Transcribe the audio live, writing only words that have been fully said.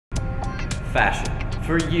Fashion.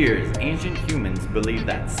 For years, ancient humans believed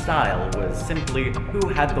that style was simply who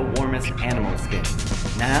had the warmest animal skin.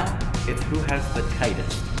 Now, it's who has the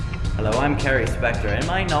tightest. Hello, I'm Cary Spector, and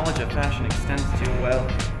my knowledge of fashion extends to, well,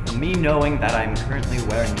 me knowing that I'm currently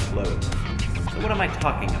wearing clothes. So what am I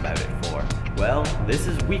talking about it for? Well, this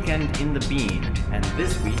is Weekend in the Bean, and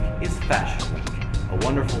this week is Fashion Week. A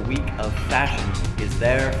wonderful week of fashion is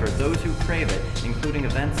there for those who crave it, including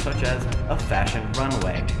events such as a fashion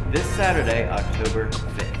runway this Saturday, October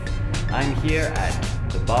 5th. I'm here at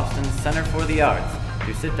the Boston Center for the Arts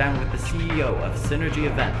to sit down with the CEO of Synergy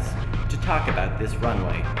Events to talk about this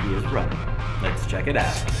runway he is running. Let's check it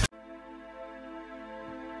out.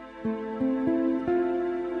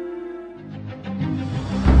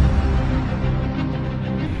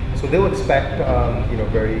 So they'll expect,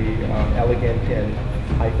 very elegant and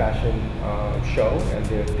high fashion show, and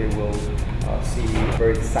they will see a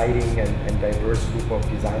very exciting and diverse group of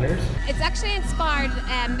designers. It's actually inspired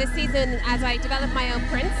this season as I developed my own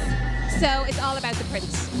prints. So it's all about the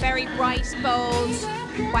prints. Very bright, bold,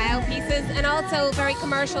 wow pieces, and also very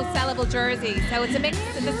commercial, sellable jerseys. So it's a mix.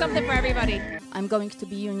 There's something for everybody. I'm going to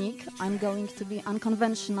be unique. I'm going to be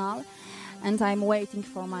unconventional, and I'm waiting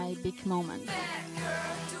for my big moment.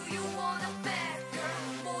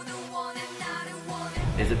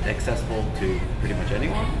 Is it accessible to pretty much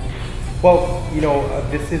anyone? Well,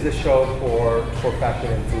 this is a show for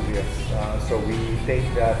fashion enthusiasts. So we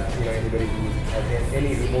think that anybody who has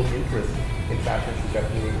any remote interest in fashion should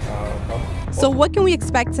definitely come. So what can we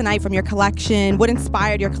expect tonight from your collection? What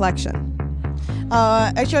inspired your collection?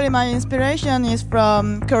 Actually, my inspiration is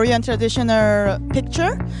from Korean traditional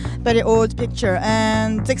picture, very old picture,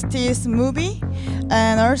 and 60s movie,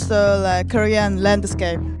 and also like Korean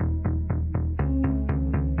landscape.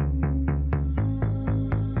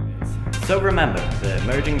 So remember, the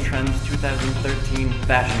Emerging Trends 2013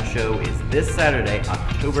 fashion show is this Saturday,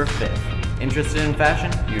 October 5th. Interested in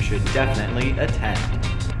fashion? You should definitely attend.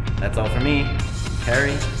 That's all for me.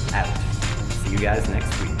 Cary, out. See you guys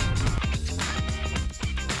next week.